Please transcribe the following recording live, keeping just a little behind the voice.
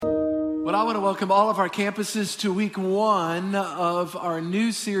Well, I want to welcome all of our campuses to week 1 of our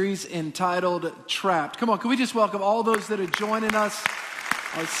new series entitled Trapped. Come on, can we just welcome all those that are joining us,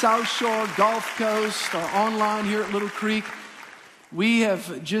 our South Shore, Gulf Coast, our online here at Little Creek. We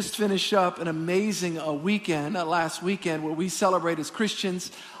have just finished up an amazing weekend, last weekend, where we celebrate as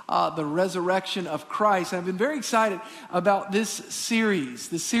Christians the resurrection of Christ. And I've been very excited about this series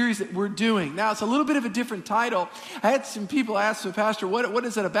that we're doing. Now, it's a little bit of a different title. I had some people ask me, Pastor, what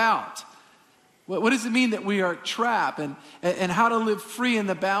is it about? What does it mean that we are trapped and how to live free in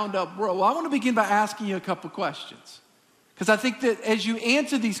the bound up world? Well, I want to begin by asking you a couple questions. Because I think that as you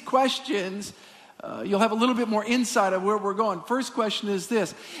answer these questions, you'll have a little bit more insight of where we're going. First question is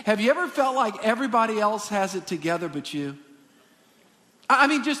this: have you ever felt like everybody else has it together but you? I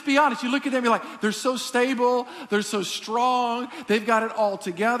mean, just be honest. You look at them, you're like, they're so stable, they're so strong, they've got it all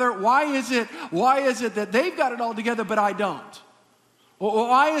together. Why is it that they've got it all together but I don't? Or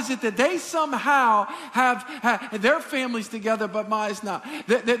why is it that they somehow have their families together but mine's not?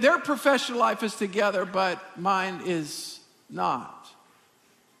 Their professional life is together but mine is not.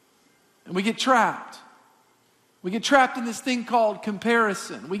 And we get trapped. We get trapped in this thing called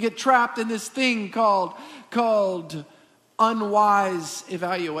comparison. We get trapped in this thing called unwise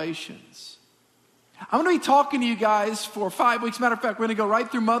evaluations. I'm going to be talking to you guys for 5 weeks. Matter of fact, we're going to go right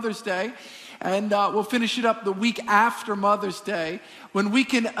through Mother's Day. And we'll finish it up the week after Mother's Day when we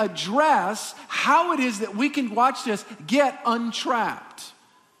can address how it is that we can, watch this, get untrapped.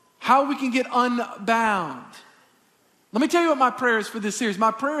 How we can get unbound. Let me tell you what my prayer is for this series. My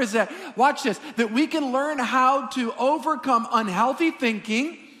prayer is that, watch this, that we can learn how to overcome unhealthy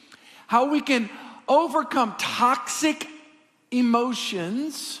thinking, how we can overcome toxic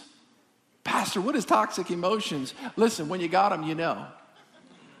emotions. Pastor, what is toxic emotions? Listen, when you got them, you know.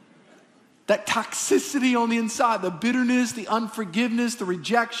 That toxicity on the inside, the bitterness, the unforgiveness, the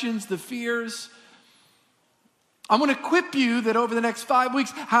rejections, the fears. I'm going to equip you that over the next 5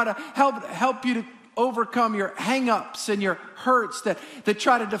 weeks, how to help you to overcome your hang-ups and your hurts that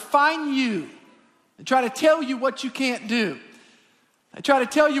try to define you and try to tell you what you can't do. They try to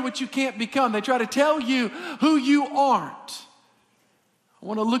tell you what you can't become. They try to tell you who you aren't. I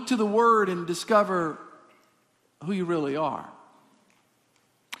want to look to the Word and discover who you really are.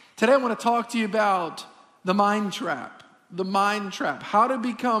 Today I want to talk to you about the mind trap. The mind trap. How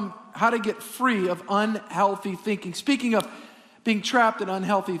to get free of unhealthy thinking. Speaking of being trapped in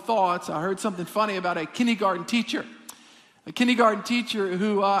unhealthy thoughts, I heard something funny about a kindergarten teacher. A kindergarten teacher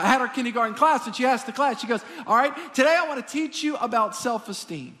who had her kindergarten class, and she asked the class, she goes, all right, today I want to teach you about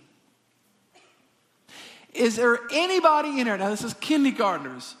self-esteem. Is there anybody in here, now this is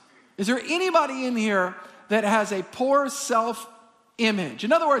kindergartners, is there anybody in here that has a poor self-image?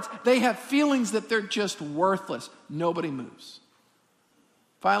 In other words, they have feelings that they're just worthless. Nobody moves.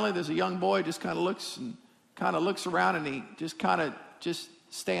 Finally, there's a young boy just kind of looks around and he just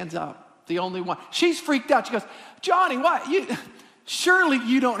stands up. The only one. She's freaked out. She goes, Johnny, why? Surely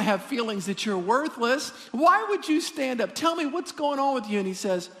you don't have feelings that you're worthless. Why would you stand up? Tell me what's going on with you. And he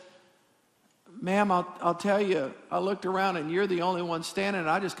says, ma'am, I'll tell you, I looked around and you're the only one standing and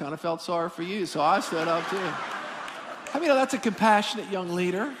I just kind of felt sorry for you. So I stood up too. I mean, that's a compassionate young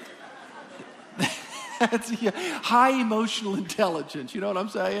leader. That's high emotional intelligence. You know what I'm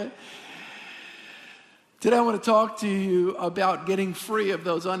saying? Today I want to talk to you about getting free of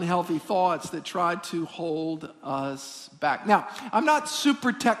those unhealthy thoughts that try to hold us back. Now, I'm not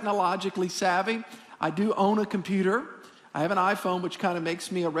super technologically savvy. I do own a computer. I have an iPhone, which kind of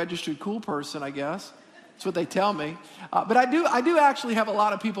makes me a registered cool person, I guess. That's what they tell me. But I do actually have a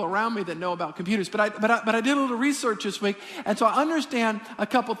lot of people around me that know about computers. But I did a little research this week, and so I understand a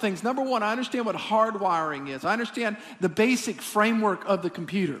couple things. Number one, I understand what hardwiring is. I understand the basic framework of the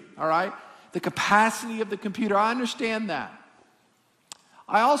computer, all right? The capacity of the computer, I understand that.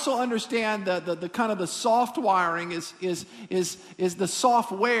 I also understand the kind of the soft wiring is the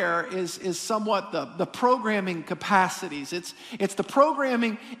software is somewhat the programming capacities. It's the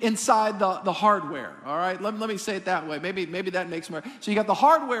programming inside the hardware. All right, let me say it that way. Maybe that makes more. So you got the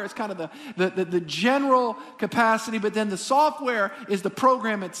hardware is kind of the general capacity, but then the software is the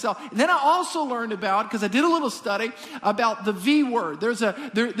program itself. And then I also learned about, because I did a little study about the V word.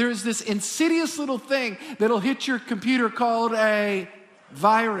 There's this insidious little thing that'll hit your computer called a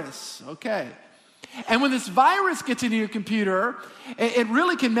virus, okay. And when this virus gets into your computer, it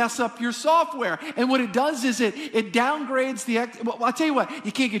really can mess up your software. And what it does is it downgrades well, I'll tell you what,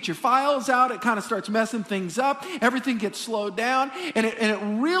 you can't get your files out. It kind of starts messing things up. Everything gets slowed down. And it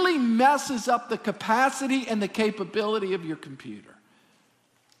really messes up the capacity and the capability of your computer.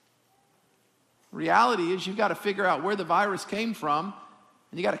 Reality is you've got to figure out where the virus came from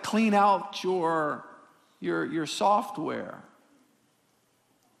And you got to clean out your software.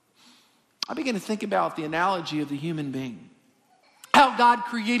 I began to think about the analogy of the human being. How God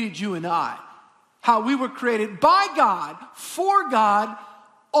created you and I. How we were created by God, for God,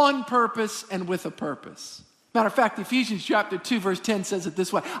 on purpose and with a purpose. Matter of fact, Ephesians chapter 2, verse 10 says it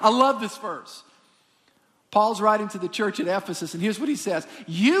this way. I love this verse. Paul's writing to the church at Ephesus, and here's what he says.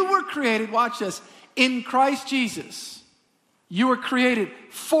 You were created, watch this, in Christ Jesus. You were created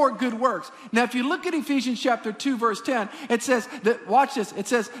for good works. Now, if you look at Ephesians chapter 2, verse 10, it says that, watch this, it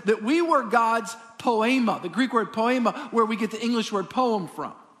says that we were God's poema, the Greek word poema, where we get the English word poem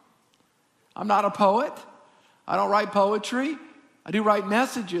from. I'm not a poet. I don't write poetry. I do write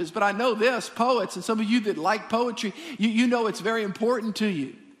messages, but I know this, poets, and some of you that like poetry, you know it's very important to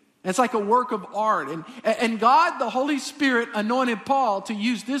you. It's like a work of art. And God, the Holy Spirit, anointed Paul to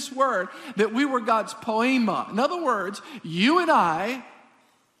use this word, that we were God's poema. In other words, you and I,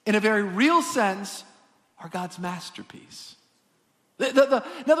 in a very real sense, are God's masterpiece. In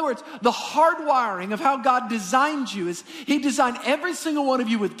other words, the hardwiring of how God designed you is He designed every single one of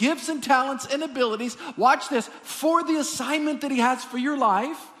you with gifts and talents and abilities, watch this, for the assignment that He has for your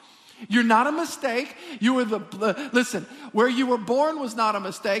life. You're not a mistake. You were listen, where you were born was not a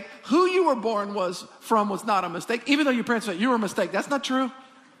mistake. Who you were born from was not a mistake. Even though your parents said you were a mistake. That's not true.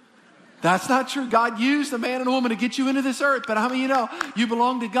 That's not true. God used a man and a woman to get you into this earth. But how many of you know you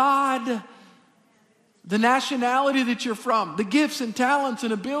belong to God? The nationality that you're from, the gifts and talents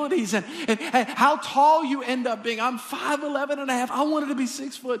and abilities, and how tall you end up being. I'm 5'11" and a half. I wanted to be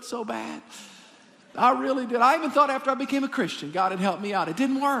 6 foot so bad. I really did. I even thought after I became a Christian, God had helped me out. It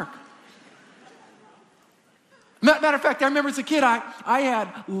didn't work. Matter of fact, I remember as a kid, I had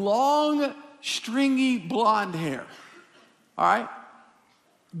long, stringy blonde hair. All right?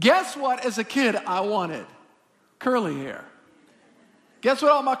 Guess what as a kid I wanted? Curly hair. Guess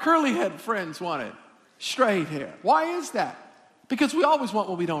what all my curly head friends wanted? Straight hair. Why is that? Because we always want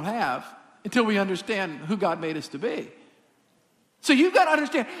what we don't have until we understand who God made us to be. So you've got to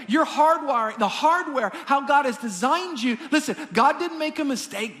understand your hardwiring, the hardware, how God has designed you. Listen, God didn't make a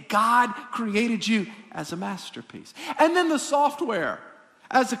mistake. God created you as a masterpiece. And then the software.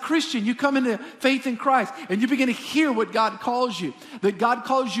 As a Christian, you come into faith in Christ and you begin to hear what God calls you. That God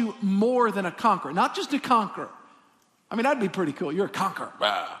calls you more than a conqueror. Not just a conqueror. I mean, that'd be pretty cool. You're a conqueror.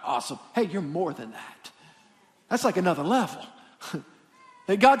 Awesome. Hey, you're more than that. That's like another level.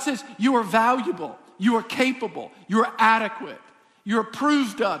 That God says you are valuable. You are capable. You are adequate. You're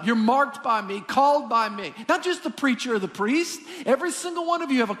approved of. You're marked by me, called by me. Not just the preacher or the priest. Every single one of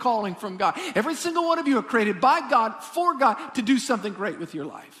you have a calling from God. Every single one of you are created by God, for God, to do something great with your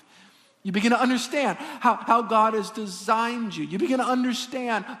life. You begin to understand how God has designed you. You begin to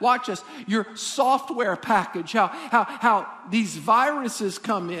understand, watch this, your software package, how these viruses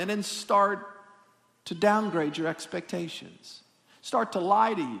come in and start to downgrade your expectations. Start to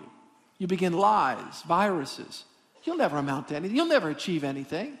lie to you. You begin lies, viruses. You'll never amount to anything. You'll never achieve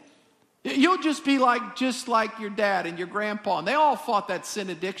anything. You'll just be just like your dad and your grandpa, and they all fought that sin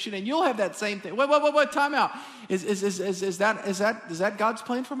addiction, and you'll have that same thing. Wait, time out. Is that God's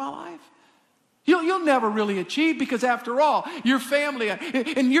plan for my life? You'll never really achieve, because after all, your family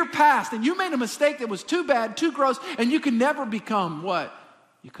and your past, and you made a mistake that was too bad, too gross, and you can never become what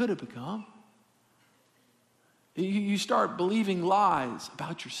you could have become. You start believing lies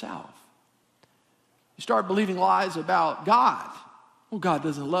about yourself. You start believing lies about God. Well, God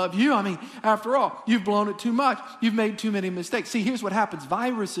doesn't love you. I mean, after all, you've blown it too much. You've made too many mistakes. See, here's what happens.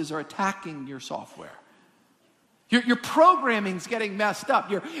 Viruses are attacking your software. Your programming's getting messed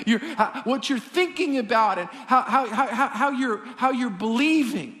up. What you're thinking about and how you're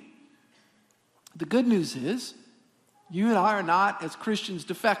believing. The good news is, you and I are not, as Christians,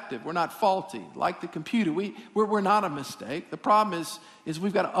 defective. We're not faulty. Like the computer, we're not a mistake. The problem is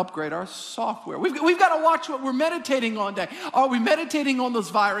we've got to upgrade our software. We've got to watch what we're meditating on today. Are we meditating on those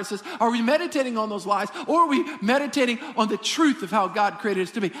viruses? Are we meditating on those lies? Or are we meditating on the truth of how God created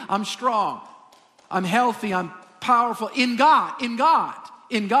us to be? I'm strong. I'm healthy. I'm powerful. In God.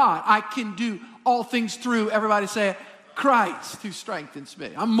 I can do all things through, everybody say it, Christ who strengthens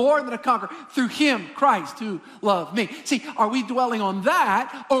me. I'm more than a conqueror through Him, Christ, who loved me. See, are we dwelling on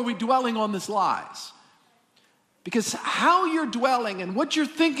that, or are we dwelling on these lies? Because how you're dwelling and what you're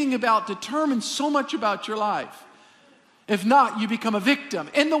thinking about determines so much about your life. If not, you become a victim.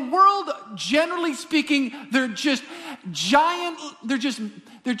 In the world, generally speaking, they're just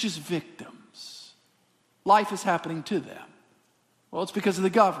victims. Life is happening to them. Well, it's because of the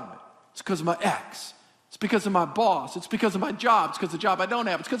government. It's because of my ex. It's because of my boss. It's because of my job. It's because of the job I don't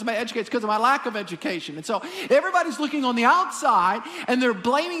have. It's because of my education. It's because of my lack of education. And so everybody's looking on the outside and they're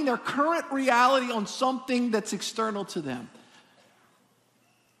blaming their current reality on something that's external to them.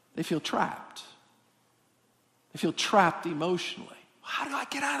 They feel trapped. They feel trapped emotionally. How do I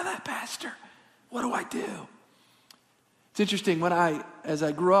get out of that, Pastor? What do I do? It's interesting. As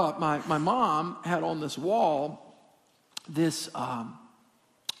I grew up, my mom had on this wall, this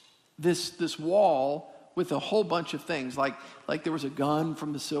wall with a whole bunch of things. Like there was a gun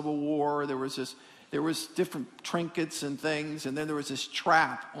from the Civil War. There was different trinkets and things, and then there was this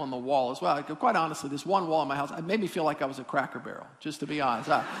trap on the wall as well. Quite honestly, this one wall in my house, it made me feel like I was a Cracker Barrel, just to be honest.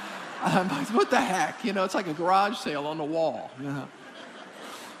 I'm like, what the heck? It's like a garage sale on the wall.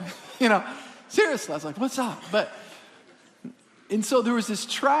 Seriously, I was like, what's up? And so there was this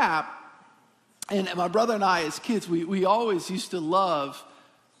trap, and my brother and I, as kids, we always used to love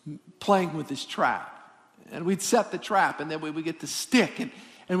playing with this trap. And we'd set the trap, and then we would get the stick,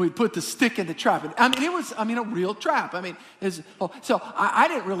 and we'd put the stick in the trap. And, it was a real trap. So I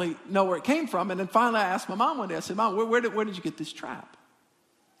didn't really know where it came from. And then finally I asked my mom one day, I said, Mom, where did you get this trap?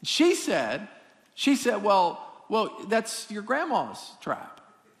 She said, well, that's your grandma's trap.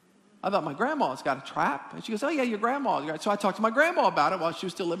 I thought, my grandma's got a trap? And she goes, oh yeah, your grandma's got it. So I talked to my grandma about it while she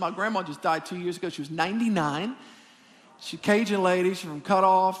was still living. My grandma just died 2 years ago. She was 99. She's a Cajun lady. She's from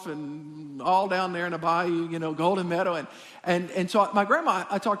Cutoff and all down there in the bayou, Golden Meadow. And so my grandma,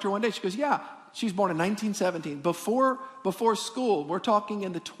 I talked to her one day. She goes, yeah, she was born in 1917. Before school, we're talking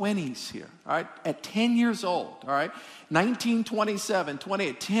in the 20s here, all right? At 10 years old, all right? 1927,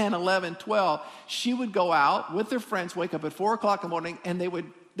 28, 10, 11, 12. She would go out with her friends, wake up at 4 o'clock in the morning, and they were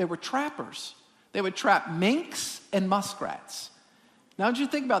trappers. They would trap minks and muskrats. Now, did you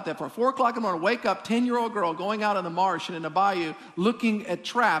think about that? For 4 o'clock in the morning, wake up, 10-year-old girl going out in the marsh and in the bayou looking at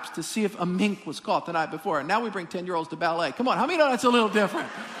traps to see if a mink was caught the night before. And now we bring 10-year-olds to ballet. Come on, how many know that's a little different?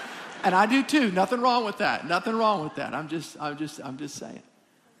 And I do too. Nothing wrong with that. Nothing wrong with that. I'm just saying.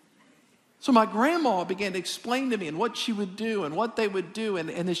 So my grandma began to explain to me and what she would do and what they would do.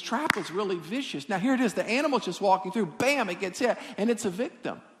 And this trap was really vicious. Now here it is. The animal's just walking through. Bam, it gets hit. And it's a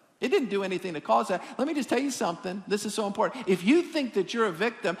victim. It didn't do anything to cause that. Let me just tell you something. This is so important. If you think that you're a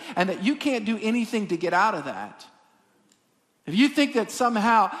victim and that you can't do anything to get out of that, if you think that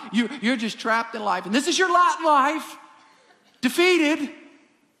somehow you're just trapped in life and this is your lot in life, defeated,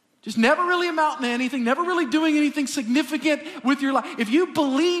 just never really amounting to anything, never really doing anything significant with your life. If you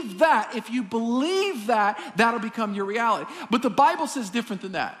believe that, that'll become your reality. But the Bible says different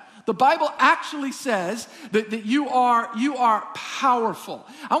than that. The Bible actually says that you are powerful.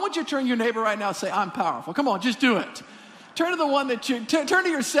 I want you to turn to your neighbor right now and say, I'm powerful. Come on, just do it. Turn to the one that turn to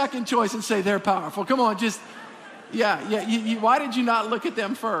your second choice and say, they're powerful. Come on, why did you not look at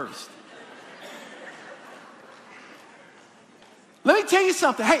them first? Let me tell you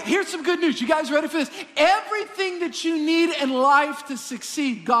something. Hey, here's some good news. You guys ready for this? Everything that you need in life to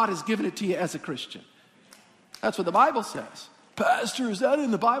succeed, God has given it to you as a Christian. That's what the Bible says. Pastor, is that in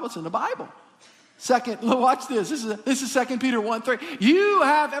the Bible? It's in the Bible. Watch this. This is 2 Peter 1:3. You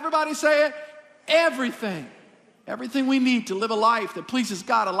have, everybody say it, everything. Everything we need to live a life that pleases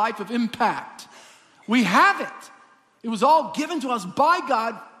God, a life of impact. We have it. It was all given to us by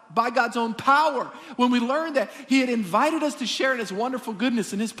God, by God's own power, when we learned that He had invited us to share in His wonderful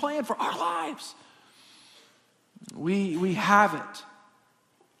goodness and His plan for our lives. We have it.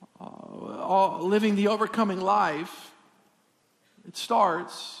 Living the overcoming life, it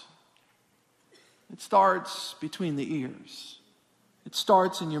starts between the ears. It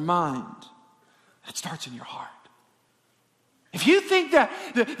starts in your mind. It starts in your heart. If you think that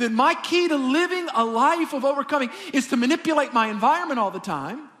my key to living a life of overcoming is to manipulate my environment all the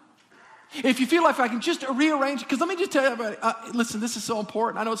time, if you feel like I can just rearrange it, because let me just tell you, everybody, listen, this is so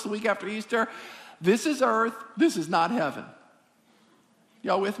important. I know it's the week after Easter. This is earth. This is not heaven.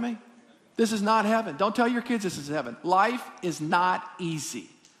 Y'all with me? This is not heaven. Don't tell your kids this is heaven. Life is not easy.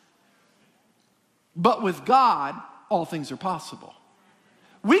 But with God, all things are possible.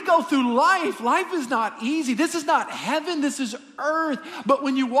 We go through life. Life is not easy. This is not heaven. This is earth. But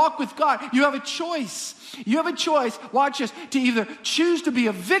when you walk with God, you have a choice. You have a choice, watch this, to either choose to be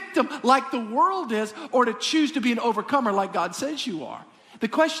a victim like the world is or to choose to be an overcomer like God says you are. The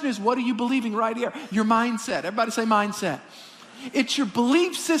question is, what are you believing right here? Your mindset. Everybody say mindset. It's your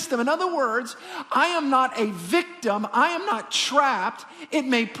belief system. In other words, I am not a victim. I am not trapped.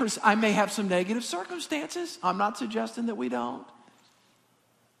 I may have some negative circumstances. I'm not suggesting that we don't.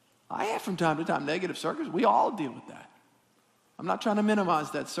 I have from time to time negative circumstances. We all deal with that. I'm not trying to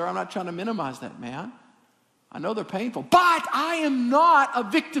minimize that, sir. I'm not trying to minimize that, man. I know they're painful, but I am not a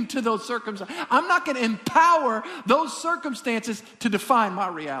victim to those circumstances. I'm not going to empower those circumstances to define my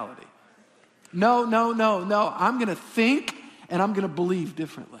reality. No. I'm going to think and I'm going to believe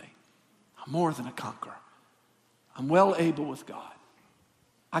differently. I'm more than a conqueror. I'm well able with God.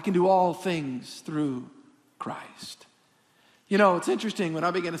 I can do all things through Christ. You know, it's interesting when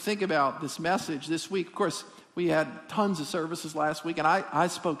I began to think about this message this week. Of course, we had tons of services last week, and I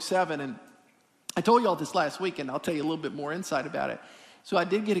spoke 7, and I told you all this last week, and I'll tell you a little bit more insight about it. So I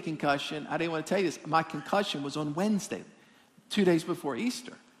did get a concussion. I didn't want to tell you this. My concussion was on Wednesday, 2 days before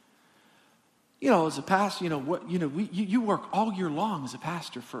Easter. You know, as a pastor, you work all year long as a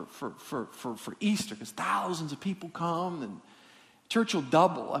pastor for Easter because thousands of people come and church will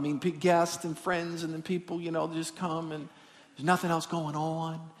double. I mean, guests and friends and then people, just come and there's nothing else going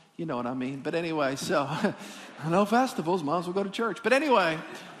on. You know what I mean? But anyway, so no festivals, might as well go to church. But anyway,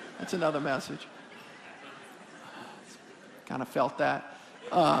 that's another message. Kind of felt that.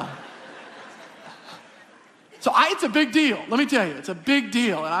 It's a big deal. Let me tell you, it's a big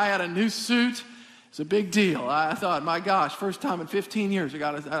deal. And I had a new suit. It's a big deal. I thought, my gosh, first time in 15 years, I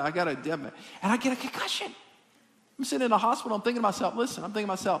got and I get a concussion. I'm sitting in a hospital. I'm thinking to myself,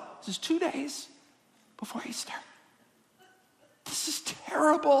 this is 2 days before Easter. This is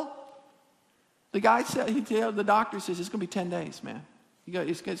terrible. The guy said, the doctor says, it's going to be 10 days, man.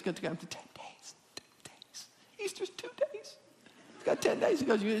 It's going to go to 10 days. 10 days. Easter's 2 days. It's got 10 days. He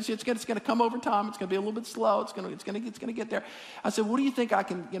goes, it's going to come over time. It's going to be a little bit slow. It's going to get there. I said, what do you think I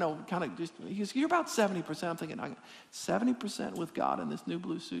can, kind of just, he goes, you're about 70%. I'm thinking, 70% with God in this new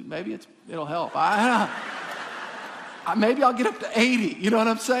blue suit. Maybe it'll help. Maybe I'll get up to 80. You know what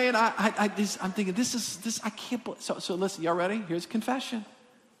I'm saying? I'm thinking, I can't believe. So listen, y'all ready? Here's a confession.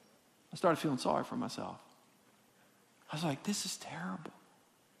 I started feeling sorry for myself. I was like, this is terrible.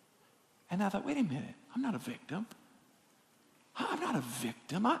 And I thought, wait a minute. I'm not a victim. I'm not a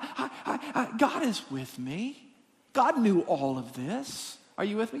victim. God is with me. God knew all of this. Are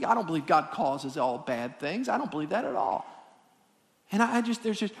you with me? I don't believe God causes all bad things. I don't believe that at all. And I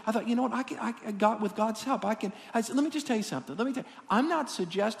thought, you know what? With God's help, I said, let me just tell you something. I'm not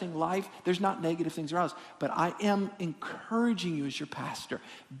suggesting there's not negative things around us, but I am encouraging you as your pastor.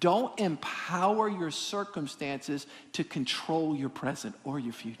 Don't empower your circumstances to control your present or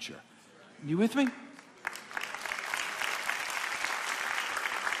your future. You with me?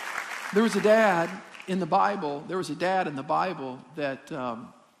 There was a dad in the Bible that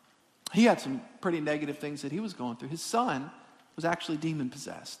he had some pretty negative things that he was going through. His son was actually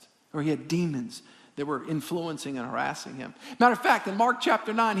demon-possessed, or he had demons that were influencing and harassing him. Matter of fact, in Mark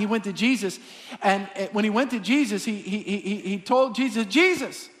chapter 9, he went to Jesus, and when he went to Jesus, he told Jesus,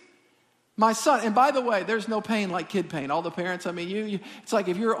 Jesus, my son, and by the way, there's no pain like kid pain. All the parents, it's like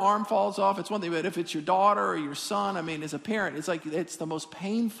if your arm falls off, it's one thing, but if it's your daughter or your son, as a parent, it's the most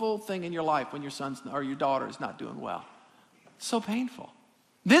painful thing in your life when your son or your daughter is not doing well. It's so painful.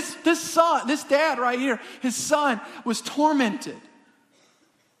 This dad right here, his son was tormented.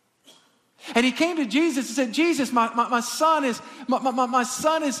 And he came to Jesus and said, Jesus, my son is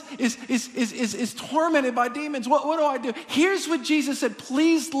tormented by demons. What do I do? Here's what Jesus said.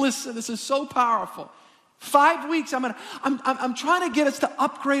 Please listen. This is so powerful. 5 weeks, I'm trying to get us to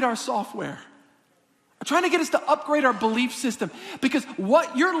upgrade our software. I'm trying to get us to upgrade our belief system, because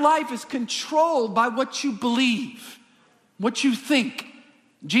your life is controlled by what you believe, what you think.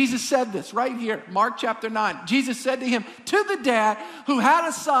 Jesus said this right here, Mark chapter 9. Jesus said to him, to the dad who had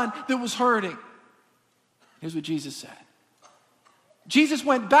a son that was hurting. Here's what Jesus said. Jesus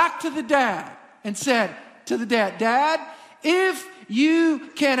went back to the dad and said to the dad, Dad, if you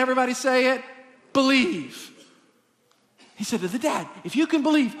can, everybody say it, believe. He said to the dad, if you can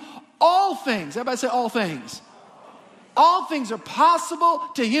believe, all things, everybody say all things. All things are possible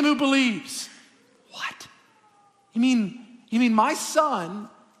to him who believes. What? You mean my son,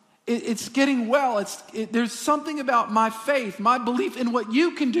 it's getting well. There's something about my faith, my belief in what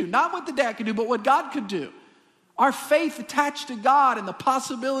you can do. Not what the dad can do, but what God could do. Our faith attached to God and the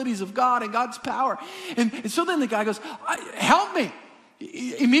possibilities of God and God's power. And so then the guy goes, help me.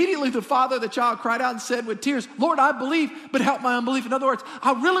 Immediately the father of the child cried out and said with tears, Lord, I believe, but help my unbelief. In other words,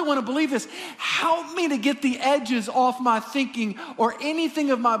 I really want to believe this. Help me to get the edges off my thinking or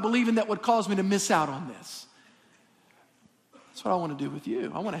anything of my believing that would cause me to miss out on this. That's what I want to do with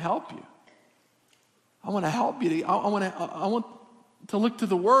you. I want to help you. I want to help you. I want to look to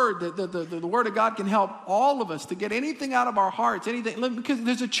the Word. The Word of God can help all of us to get anything out of our hearts, anything, because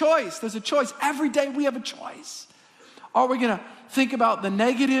there's a choice. There's a choice. Every day we have a choice. Are we going to think about the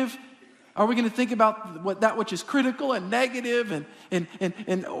negative Are we going to think about that which is critical and negative,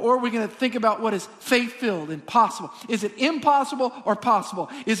 or are we going to think about what is faith-filled and possible? Is it impossible or possible?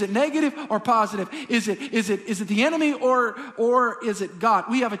 Is it negative or positive? Is it the enemy or is it God?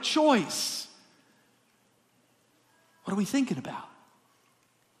 We have a choice. What are we thinking about?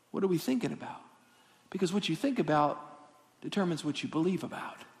 What are we thinking about? Because what you think about determines what you believe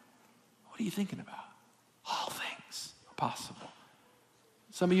about. What are you thinking about? All things are possible.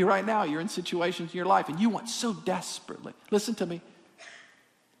 Some of you right now, you're in situations in your life and you want so desperately, listen to me,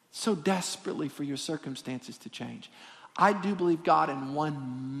 so desperately for your circumstances to change. I do believe God in one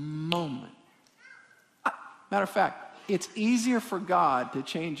moment. Matter of fact, it's easier for God to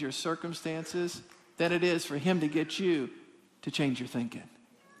change your circumstances than it is for him to get you to change your thinking.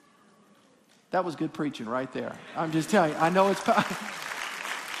 That was good preaching right there. I'm just telling you, I know it's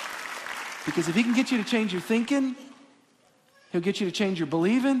because if he can get you to change your thinking, he'll get you to change your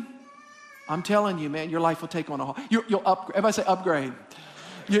believing. I'm telling you, man, your life will take on a whole. You'll upgrade. Everybody say upgrade.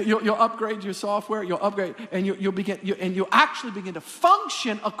 You'll upgrade your software. You'll upgrade, and you'll actually begin to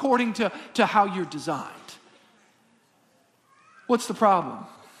function according to how you're designed. What's the problem?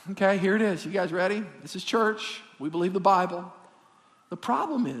 Okay, here it is. You guys ready? This is church. We believe the Bible. The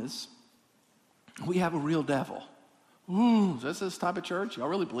problem is we have a real devil. Ooh, is this type of church? Y'all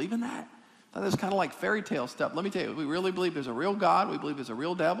really believe in that? That's kind of like fairy tale stuff. Let me tell you, we really believe there's a real God. We believe there's a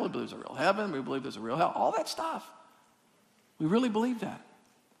real devil. We believe there's a real heaven. We believe there's a real hell. All that stuff. We really believe that.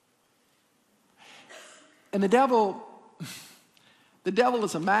 And the devil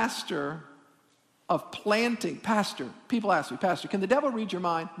is a master of planting. Pastor, people ask me, Pastor, can the devil read your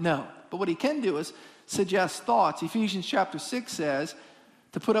mind? No. But what he can do is suggest thoughts. Ephesians chapter 6 says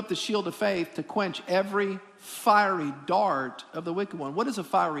to put up the shield of faith to quench every fiery dart of the wicked one. What is a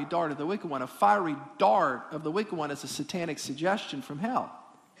fiery dart of the wicked one? A fiery dart of the wicked one is a satanic suggestion from hell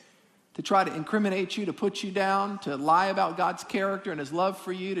to try to incriminate you, to put you down, to lie about God's character and his love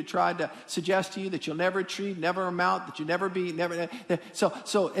for you, to try to suggest to you that you'll never achieve, never amount, that you never be, never.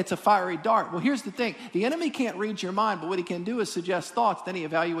 So it's a fiery dart. Well, here's the thing. The enemy can't read your mind, but what he can do is suggest thoughts. Then he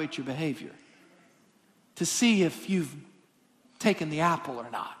evaluates your behavior to see if you've taken the apple or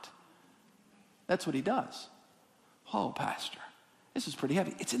not. That's what he does. Oh, Pastor, this is pretty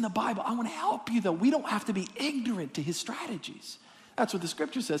heavy. It's in the Bible. I want to help you, though. We don't have to be ignorant to his strategies. That's what the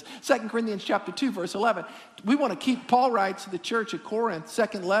scripture says. 2 Corinthians chapter 2, verse 11. We want to keep, Paul writes to the church at Corinth,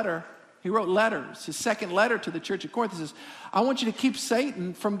 second letter. He wrote letters. His second letter to the church at Corinth, he says, I want you to keep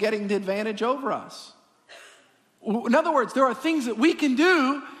Satan from getting the advantage over us. In other words, there are things that we can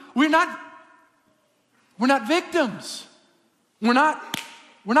do. We're not victims. We're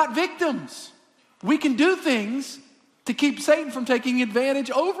not victims. We can do things to keep Satan from taking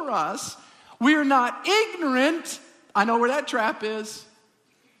advantage over us. We're not ignorant. I know where that trap is.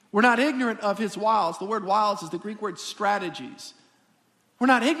 We're not ignorant of his wiles. The word wiles is the Greek word strategies. We're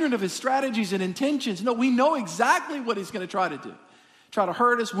not ignorant of his strategies and intentions. No, we know exactly what he's going to try to do. Try to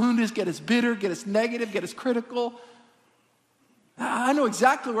hurt us, wound us, get us bitter, get us negative, get us critical. I know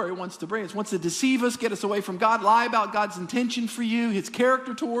exactly where he wants to bring us. He wants to deceive us, get us away from God, lie about God's intention for you, his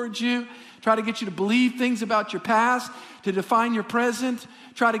character towards you, try to get you to believe things about your past, to define your present,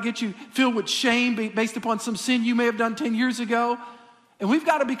 try to get you filled with shame based upon some sin you may have done 10 years ago. And we've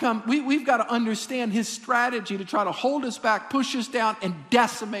got to understand his strategy to try to hold us back, push us down, and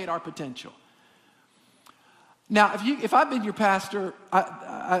decimate our potential. Now, if I've been your pastor,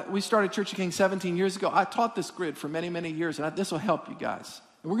 we started Church of Kings 17 years ago. I taught this grid for many, many years, and this will help you guys.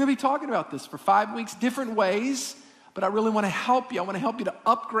 And we're going to be talking about this for 5 weeks, different ways, but I really want to help you. I want to help you to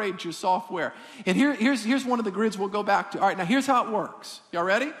upgrade your software. And here's one of the grids we'll go back to. All right, now here's how it works. Y'all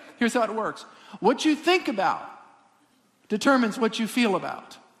ready? Here's how it works. What you think about determines what you feel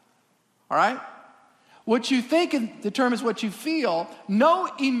about. All right? What you think determines what you feel.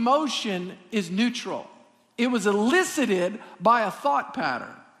 No emotion is neutral. It was elicited by a thought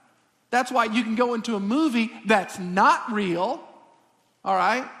pattern. That's why you can go into a movie that's not real, all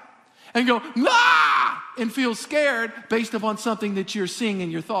right, and go, ah, and feel scared based upon something that you're seeing in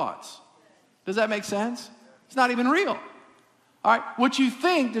your thoughts. Does that make sense? It's not even real. All right, what you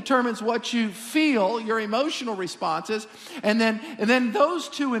think determines what you feel, your emotional responses, and then those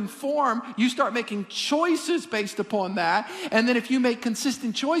two inform. You start making choices based upon that, and then if you make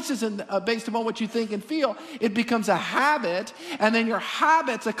consistent choices based upon what you think and feel, it becomes a habit, and then your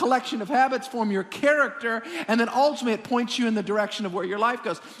habits, a collection of habits, form your character, and then ultimately it points you in the direction of where your life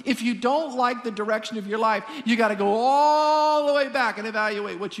goes. If you don't like the direction of your life, you got to go all the way back and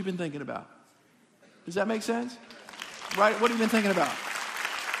evaluate what you've been thinking about. Does that make sense? Right? What have you been thinking about?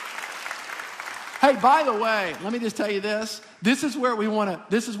 Hey, by the way, let me just tell you this. This is where we want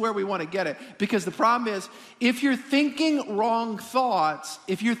to get it. Because the problem is, if you're thinking wrong thoughts,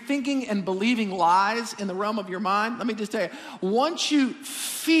 if you're thinking and believing lies in the realm of your mind, let me just tell you, once you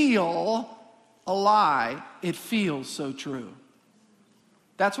feel a lie, it feels so true.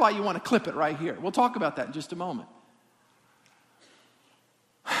 That's why you want to clip it right here. We'll talk about that in just a moment.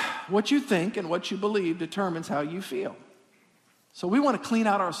 What you think and what you believe determines how you feel. So we want to clean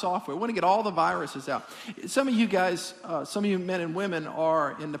out our software. We want to get all the viruses out. Some of you guys, some of you men and women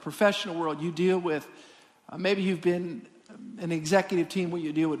are in the professional world. You deal with, maybe you've been an executive team where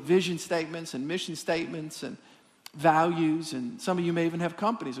you deal with vision statements and mission statements and values. And some of you may even have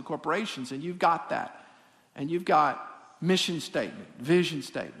companies and corporations, and you've got that. And you've got mission statement, vision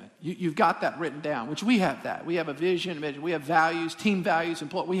statement. You've got that written down, which we have that. We have a vision, we have values, team values,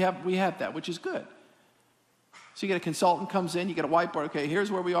 we have that, which is good. So you get a consultant comes in, you get a whiteboard, okay,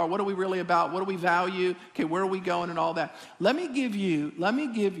 here's where we are, what are we really about, what do we value, okay, where are we going and all that. Let me give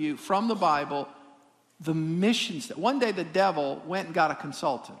you from the Bible the mission statement. One day the devil went and got a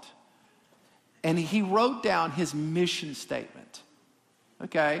consultant, and he wrote down his mission statement,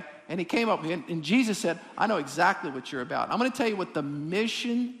 okay? And he came up, and Jesus said, I know exactly what you're about. I'm going to tell you what the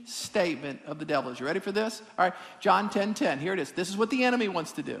mission statement of the devil is. You ready for this? All right, John 10:10, here it is. This is what the enemy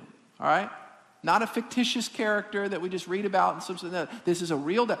wants to do, all right? Not a fictitious character that we just read about. And something. No, this is a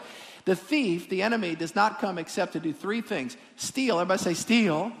real devil. The thief, the enemy, does not come except to do three things. Steal, everybody say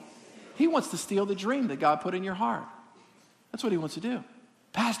steal. He wants to steal the dream that God put in your heart. That's what he wants to do.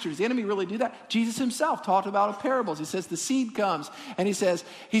 Pastor, does the enemy really do that? Jesus himself talked about in parables. He says the seed comes, and he says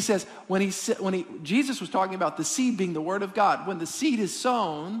Jesus was talking about the seed being the word of God. When the seed is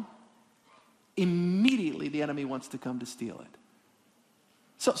sown, immediately the enemy wants to come to steal it.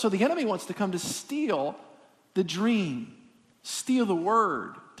 So the enemy wants to come to steal the dream, steal the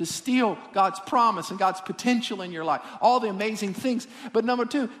word, to steal God's promise and God's potential in your life, all the amazing things. But number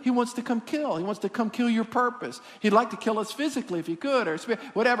two, he wants to come kill. He wants to come kill your purpose. He'd like to kill us physically if he could, or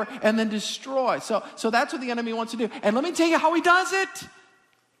whatever, and then destroy. So that's what the enemy wants to do. And let me tell you how he does it.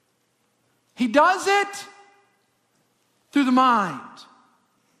 He does it through the mind.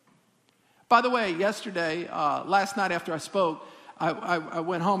 By the way, last night after I spoke, I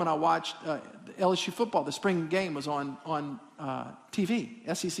went home and I watched LSU football. The spring game was on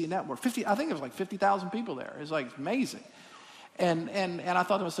TV, SEC Network. I think there was like 50,000 people there. It was like amazing. And I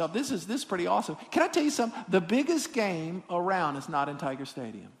thought to myself, this is pretty awesome. Can I tell you something? The biggest game around is not in Tiger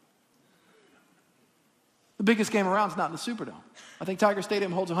Stadium. The biggest game around is not in the Superdome. I think Tiger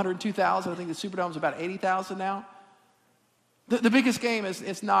Stadium holds 102,000. I think the Superdome is about 80,000 now. The biggest game is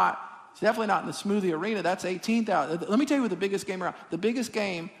it's definitely not in the Smoothie Arena. That's 18,000. Let me tell you what the biggest game around. The biggest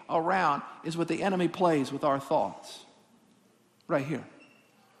game around is what the enemy plays with our thoughts. Right here.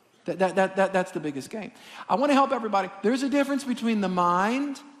 That's the biggest game. I want to help everybody. There's a difference between the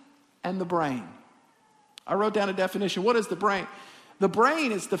mind and the brain. I wrote down a definition. What is the brain? The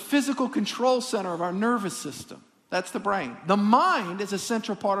brain is the physical control center of our nervous system. That's the brain. The mind is a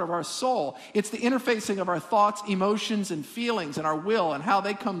central part of our soul. It's the interfacing of our thoughts, emotions, and feelings, and our will, and how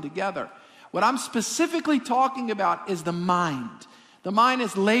they come together. What I'm specifically talking about is the mind. The mind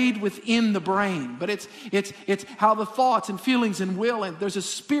is laid within the brain, but it's how the thoughts and feelings and will, and there's a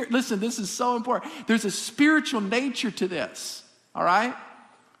spirit. Listen, this is so important. There's a spiritual nature to this, all right?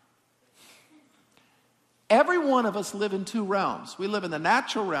 Every one of us live in two realms. We live in the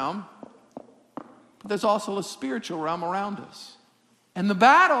natural realm, but there's also a spiritual realm around us. And the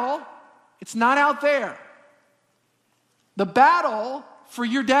battle, it's not out there. The battle for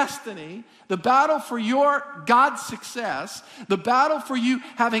your destiny, the battle for your God's success, the battle for you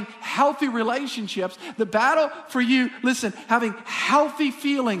having healthy relationships, the battle for you, listen, having healthy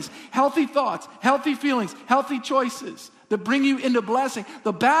feelings, healthy thoughts, healthy feelings, healthy choices that bring you into blessing.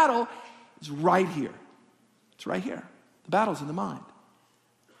 The battle is right here. It's right here. The battle's in the mind.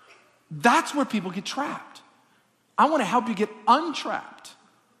 That's where people get trapped. I want to help you get untrapped.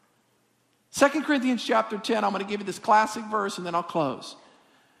 2 Corinthians chapter 10, I'm going to give you this classic verse and then I'll close.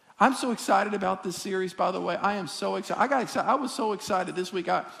 I'm so excited about this series, by the way. I am so excited. I got excited. I was so excited this week.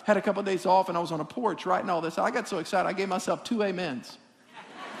 I had a couple of days off and I was on a porch writing all this. I got so excited, I gave myself 2 amens.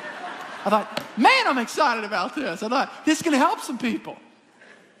 I thought, man, I'm excited about this. I thought, this is going to help some people.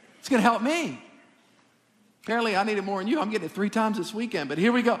 It's going to help me. Apparently, I need it more than you. I'm getting it 3 times this weekend, but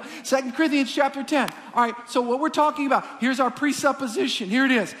here we go. 2 Corinthians chapter 10. All right, so what we're talking about, here's our presupposition. Here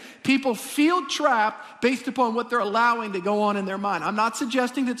it is. People feel trapped based upon what they're allowing to go on in their mind. I'm not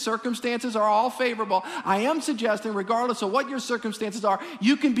suggesting that circumstances are all favorable. I am suggesting, regardless of what your circumstances are,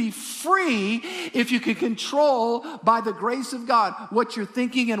 you can be free if you can control, by the grace of God, what you're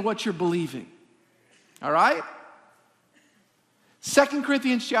thinking and what you're believing. All right? 2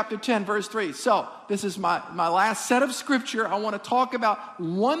 Corinthians chapter 10, verse 3. So this is my last set of scripture. I want to talk about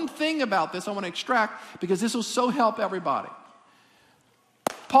one thing about this I want to extract because this will so help everybody.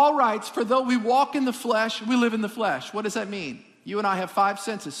 Paul writes, for though we walk in the flesh, we live in the flesh. What does that mean? You and I have 5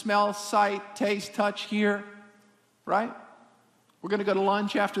 senses: smell, sight, taste, touch, hear. Right? We're going to go to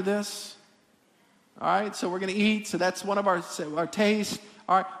lunch after this. All right? So we're going to eat. So that's one of our taste.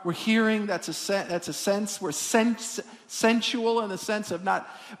 All right? We're hearing. That's a sense. We're sensual in the sense of not.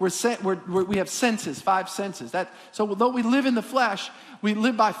 We have senses, 5 senses. So though we live in the flesh, we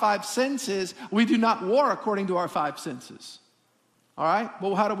live by 5 senses. We do not war according to our 5 senses. All right?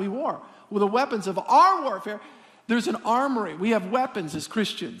 Well, how do we war? Well, the weapons of our warfare. There's an armory. We have weapons as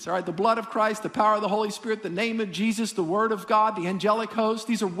Christians, all right? The blood of Christ, the power of the Holy Spirit, the name of Jesus, the word of God, the angelic host.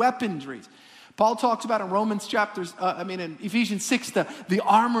 These are weaponries. Paul talks about in Ephesians 6, the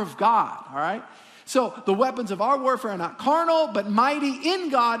armor of God, all right? So the weapons of our warfare are not carnal, but mighty in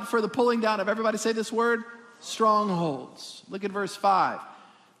God for the pulling down of, everybody say this word, strongholds. Look at verse 5.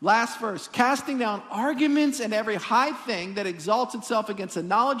 Last verse, casting down arguments and every high thing that exalts itself against the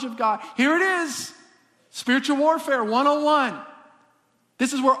knowledge of God. Here it is. Spiritual warfare 101.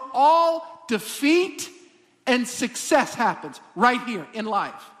 This is where all defeat and success happens. Right here in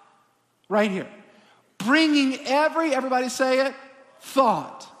life. Right here. Bringing everybody say it,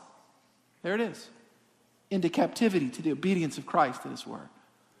 thought. There it is. Into captivity to the obedience of Christ and His Word.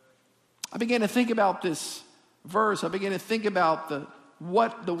 I began to think about this verse. I began to think about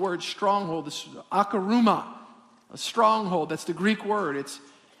what the word stronghold, this akaruma, a stronghold, that's the Greek word.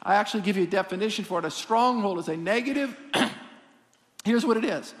 I actually give you a definition for it. A stronghold is a negative. Here's what it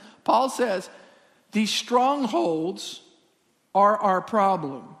is. Paul says, these strongholds are our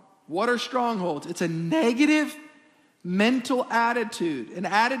problem. What are strongholds? It's a negative mental attitude. An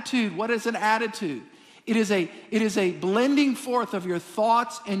attitude, what is an attitude? It is a blending forth of your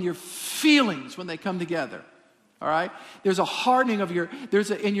thoughts and your feelings when they come together. All right? There's a hardening of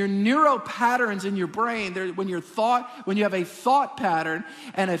in your neural patterns in your brain, when you have a thought pattern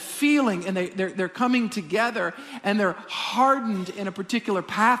and a feeling, and they're coming together and they're hardened in a particular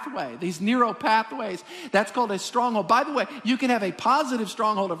pathway, these neural pathways, that's called a stronghold. By the way, you can have a positive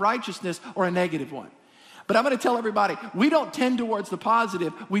stronghold of righteousness or a negative one. But I'm going to tell everybody, we don't tend towards the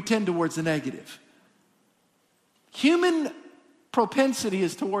positive, we tend towards the negative. Human propensity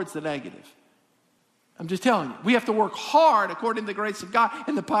is towards the negative. I'm just telling you, we have to work hard according to the grace of God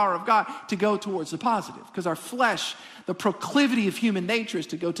and the power of God to go towards the positive. Because our flesh, the proclivity of human nature is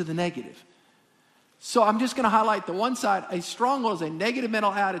to go to the negative. So I'm just going to highlight the one side. A stronghold is a negative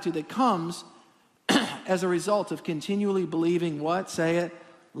mental attitude that comes as a result of continually believing what? Say it,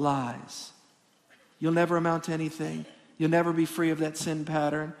 lies. You'll never amount to anything. You'll never be free of that sin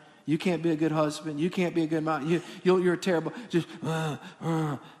pattern. You can't be a good husband. You can't be a good mom. You're terrible. Just,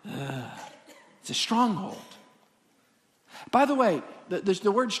 It's a stronghold. By the way,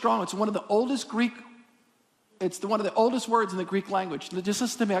 the word strong, it's one of the oldest one of the oldest words in the Greek language. Just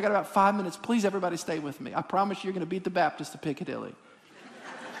listen to me. I got about 5 minutes. Please, everybody stay with me. I promise you're going to beat the Baptists to Piccadilly.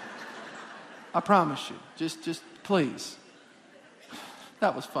 I promise you. Just please.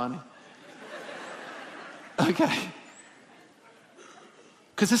 That was funny. Okay.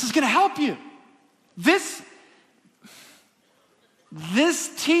 Because this is going to help you. This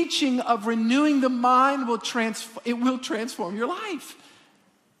teaching of renewing the mind will transform your life.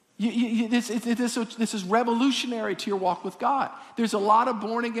 This is revolutionary to your walk with God. There's a lot of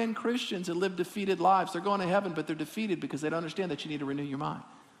born-again Christians that live defeated lives. They're going to heaven, but they're defeated because they don't understand that you need to renew your mind.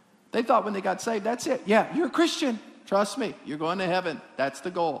 They thought when they got saved, that's it. Yeah, you're a Christian. Trust me, you're going to heaven. That's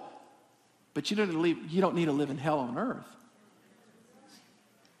the goal. But you don't need to live in hell on earth.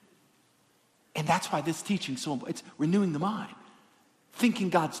 And that's why this teaching is so important. It's renewing the mind. Thinking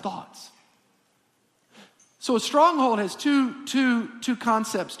God's thoughts. So a stronghold has two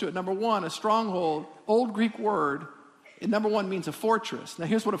concepts to it. Number one, a stronghold, old Greek word, number one means a fortress. Now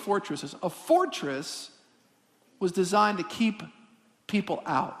here's what a fortress is. A fortress was designed to keep people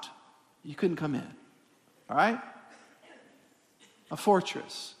out. You couldn't come in. All right? A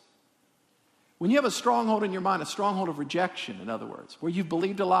fortress. When you have a stronghold in your mind, a stronghold of rejection, in other words, where you've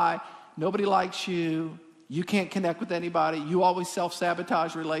believed a lie, nobody likes you, you can't connect with anybody, you always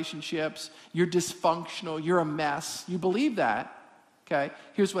self-sabotage relationships, you're dysfunctional, you're a mess. You believe that, okay?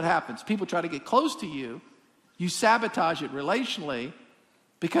 Here's what happens. People try to get close to you, you sabotage it relationally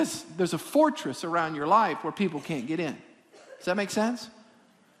because there's a fortress around your life where people can't get in. Does that make sense?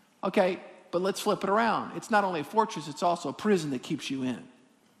 Okay, but let's flip it around. It's not only a fortress, it's also a prison that keeps you in.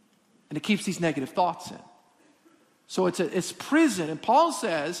 And it keeps these negative thoughts in. So it's prison, and Paul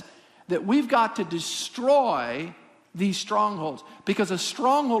says that we've got to destroy these strongholds. Because a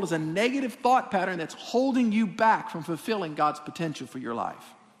stronghold is a negative thought pattern that's holding you back from fulfilling God's potential for your life.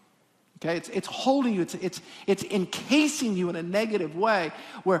 Okay, it's holding you, it's encasing you in a negative way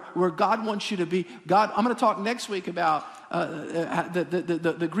where God wants you to be. God, I'm going to talk next week about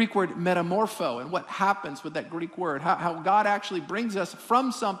the Greek word metamorpho and what happens with that Greek word, how God actually brings us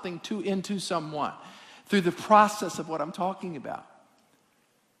from something into someone through the process of what I'm talking about.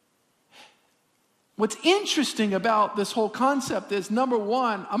 What's interesting about this whole concept is, number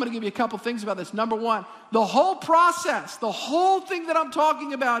one, I'm going to give you a couple things about this. Number one, the whole process, the whole thing that I'm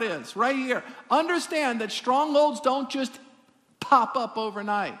talking about is right here. Understand that strongholds don't just pop up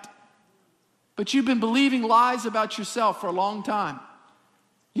overnight. But you've been believing lies about yourself for a long time.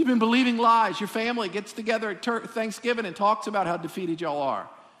 You've been believing lies. Your family gets together at Thanksgiving and talks about how defeated y'all are.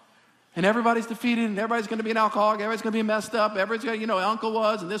 And everybody's defeated, and everybody's going to be an alcoholic, everybody's going to be messed up, everybody's going to, uncle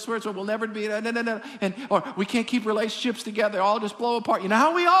was, and this word, so we'll never be, or we can't keep relationships together, all just blow apart. You know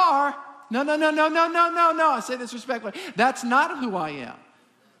how we are. No. I say this respectfully. That's not who I am.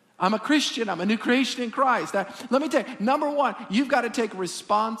 I'm a Christian. I'm a new creation in Christ. Let me tell you, number one, you've got to take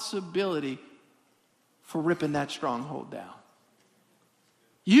responsibility for ripping that stronghold down.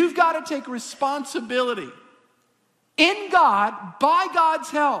 You've got to take responsibility in God, by God's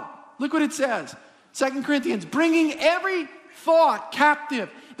help. Look what it says. 2 Corinthians, bringing every thought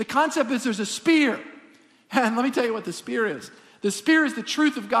captive. The concept is there's a spear. And let me tell you what the spear is. The spear is the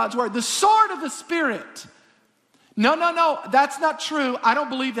truth of God's word. The sword of the Spirit. No. That's not true. I don't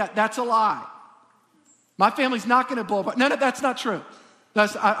believe that. That's a lie. My family's not going to blow up. No, that's not true.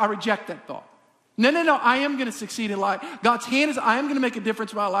 I reject that thought. No. I am going to succeed in life. God's hand is, I am going to make a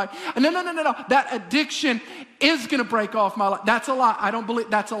difference in my life. No. That addiction is going to break off my life. That's a lie. I don't believe,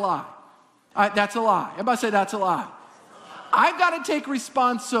 that's a lie. That's a lie. Everybody say that's a lie. I've got to take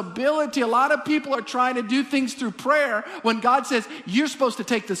responsibility. A lot of people are trying to do things through prayer when God says, you're supposed to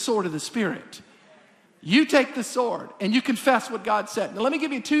take the sword of the Spirit. You take the sword and you confess what God said. Now let me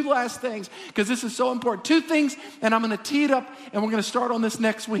give you two last things because this is so important. Two things, and I'm going to tee it up and we're going to start on this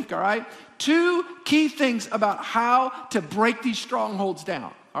next week, all right? Two key things about how to break these strongholds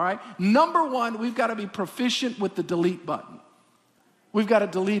down, all right? Number one, we've got to be proficient with the delete button. We've got to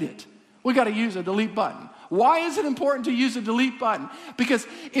delete it. We've got to use a delete button. Why is it important to use a delete button? Because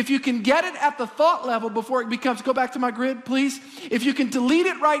if you can get it at the thought level before it becomes, go back to my grid, please. If you can delete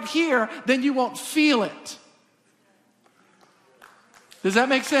it right here, then you won't feel it. Does that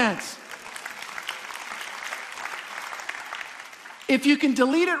make sense? If you can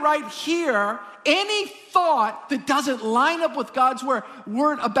delete it right here, any thought that doesn't line up with God's word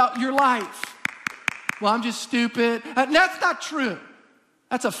about your life. Well, I'm just stupid. That's not true.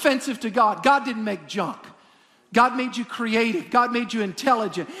 That's offensive to God. God didn't make junk. God made you creative. God made you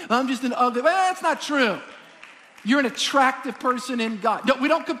intelligent. I'm just an ugly. Well, that's not true. You're an attractive person in God. We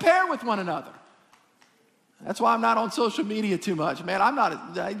don't compare with one another. That's why I'm not on social media too much, man. I'm melting.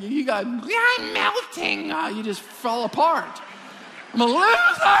 You just fall apart. I'm a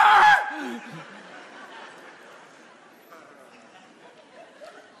loser.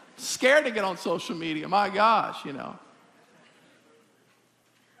 Scared to get on social media. My gosh,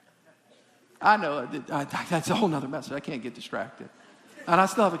 I know that's a whole nother message. I can't get distracted. And I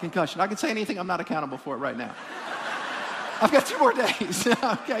still have a concussion. I can say anything. I'm not accountable for it right now. I've got 2 more days.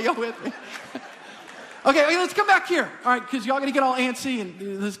 Okay, y'all with me? Okay, let's come back here. All right, because y'all going to get all antsy and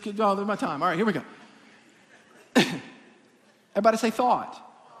this is my time. All right, here we go. Everybody say thought.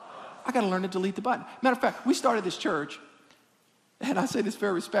 I got to learn to delete the button. Matter of fact, we started this church, and I say this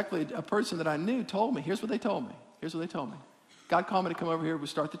very respectfully. A person that I knew told me, here's what they told me. God called me to come over here. We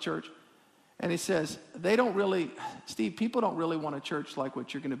start the church. And he says, Steve, people don't really want a church like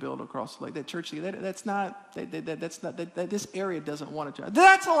what you're going to build across the lake. That church, this area doesn't want a church.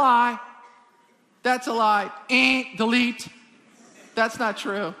 That's a lie. Delete. That's not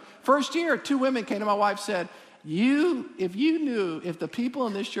true. First year, 2 women came to my wife and said, if the people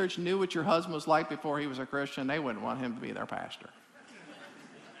in this church knew what your husband was like before he was a Christian, they wouldn't want him to be their pastor.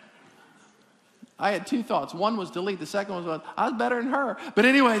 I had 2 thoughts. One was delete. The second one was, I was better than her. But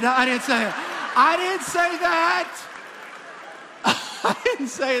anyway, I didn't say it. I didn't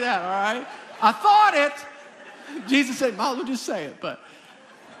say that, all right? I thought it. Jesus said, might as well just say it. But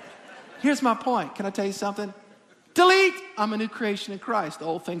here's my point. Can I tell you something? Delete. I'm a new creation in Christ.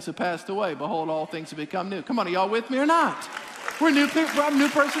 Old things have passed away. Behold, all things have become new. Come on, are y'all with me or not? I'm a new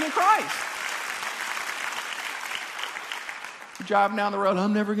person in Christ. Driving down the road,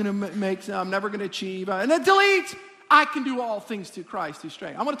 I'm never going to achieve. And then delete. I can do all things through Christ who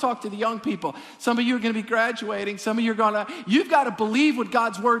strengthens. I want to talk to the young people. Some of you are going to be graduating. Some of you you've got to believe what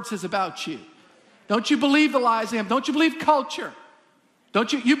God's word says about you. Don't you believe the lies of him. Don't you believe culture.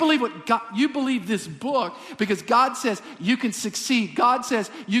 Don't you believe what God, you believe this book because God says you can succeed. God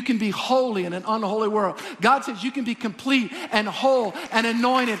says you can be holy in an unholy world. God says you can be complete and whole and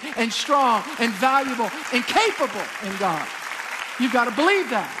anointed and strong and valuable and capable in God. You've got to believe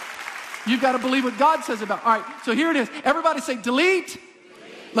that. You've got to believe what God says about. All right, so here it is. Everybody say delete.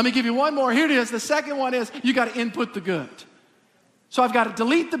 Let me give you one more. Here it is. The second one is you got to input the good. So I've got to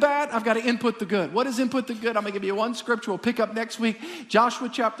delete the bad. I've got to input the good. What is input the good? I'm going to give you one scripture. We'll pick up next week. Joshua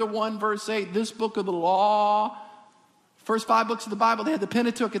chapter 1, verse 8. This book of the law, first 5 books of the Bible, they had the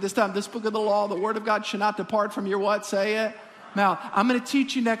Pentateuch at this time. This book of the law, the word of God should not depart from your what? Say it. Mouth. I'm going to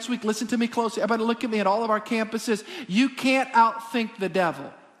teach you next week. Listen to me closely. Everybody look at me at all of our campuses. You can't outthink the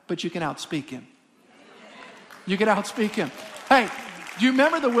devil, but you can outspeak him. You can outspeak him. Hey, do you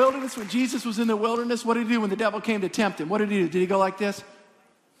remember the wilderness when Jesus was in the wilderness? What did he do when the devil came to tempt him? What did he do? Did he go like this?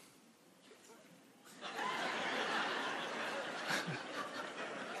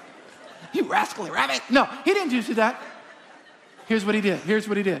 You rascally rabbit. No, he didn't do that. Here's what he did. Here's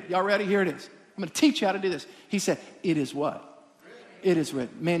what he did. Y'all ready? Here it is. I'm going to teach you how to do this. He said, it is what? It is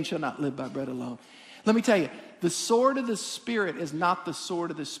written. Man shall not live by bread alone. Let me tell you, the sword of the Spirit is not the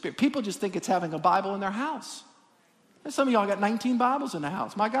sword of the Spirit. People just think it's having a Bible in their house. And some of y'all got 19 Bibles in the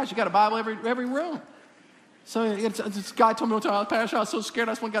house. My gosh, you got a Bible every room. So this guy told me one time, Pastor, I was so scared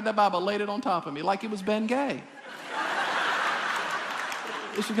I just went and got that Bible, laid it on top of me like it was Ben Gay.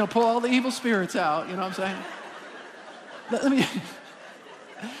 This is going to pull all the evil spirits out, you know what I'm saying? Let me,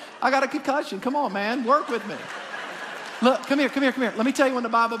 I got a concussion. Come on, man, work with me. Look, come here. Let me tell you when the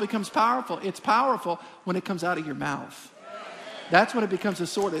Bible becomes powerful. It's powerful when it comes out of your mouth. That's when it becomes a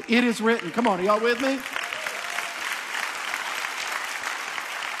sword. It is written. Come on, are y'all with me?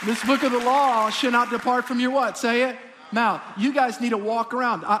 This book of the law should not depart from your what? Say it. Mouth. You guys need to walk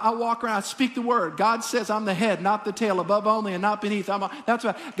around. I walk around. I speak the word. God says I'm the head, not the tail, above only and not beneath. That's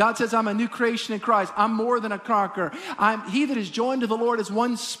right. God says I'm a new creation in Christ. I'm more than a conqueror. He that is joined to the Lord is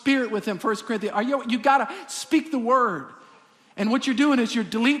one spirit with him. 1 Corinthians. You got to speak the word. And what you're doing is you're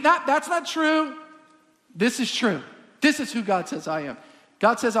deleting. That's not true. This is true. This is who God says I am.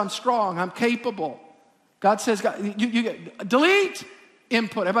 God says I'm strong. I'm capable. God says, delete.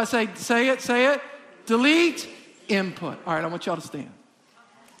 Input. Everybody say it. Delete, input. All right, I want y'all to stand.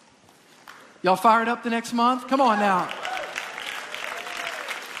 Y'all fired up the next month? Come on now.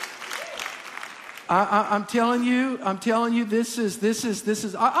 I'm telling you, this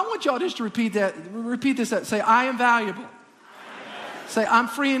is, I want y'all just to repeat this. Say, I am valuable. Say, I'm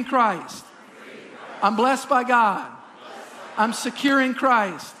free in Christ. I'm blessed by God. I'm secure in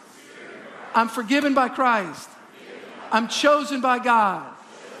Christ. I'm forgiven by Christ. I'm chosen by God.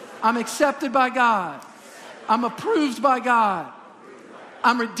 I'm accepted by God. I'm approved by God.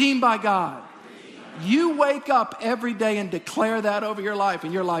 I'm redeemed by God. You wake up every day and declare that over your life,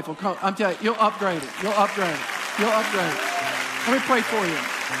 and your life will come. I'm telling you, you'll upgrade it. You'll upgrade it. You'll upgrade it. Let me pray for you.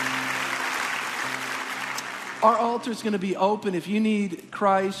 Our altar is going to be open. If you need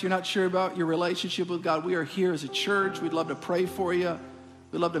Christ, you're not sure about your relationship with God, we are here as a church. We'd love to pray for you.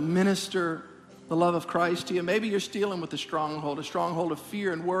 We'd love to minister the love of Christ to you. Maybe you're dealing with a stronghold of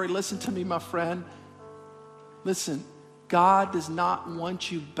fear and worry. Listen to me, my friend. Listen, God does not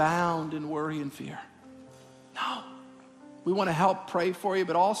want you bound in worry and fear. No. We want to help pray for you,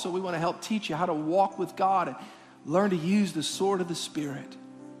 but also we want to help teach you how to walk with God and learn to use the sword of the Spirit.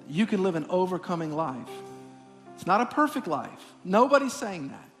 You can live an overcoming life. It's not a perfect life. Nobody's saying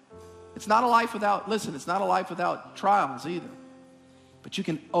that. It's not a life without trials either. But you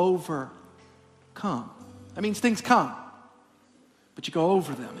can overcome. That means things come, but you go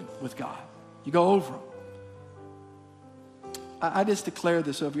over them with God. You go over them. I just declare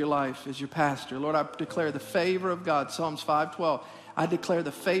this over your life as your pastor. Lord, I declare the favor of God. Psalms 5:12. I declare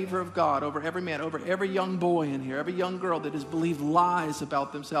the favor of God over every man, over every young boy in here, every young girl that has believed lies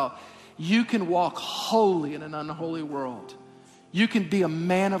about themselves. You can walk holy in an unholy world. You can be a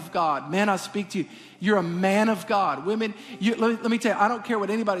man of God. Men, I speak to you. You're a man of God. Women, let me tell you, I don't care what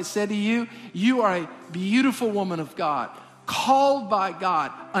anybody said to you. You are a beautiful woman of God, called by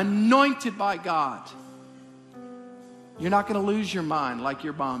God, anointed by God. You're not going to lose your mind like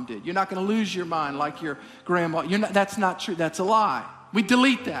your mom did. You're not going to lose your mind like your grandma. That's not true. That's a lie. We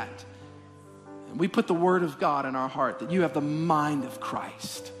delete that. And we put the word of God in our heart, that you have the mind of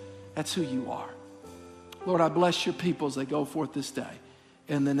Christ. That's who you are. Lord, I bless your people as they go forth this day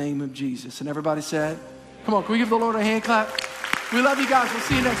in the name of Jesus. And everybody said, come on, can we give the Lord a hand clap? We love you guys. We'll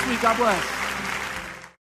see you next week. God bless.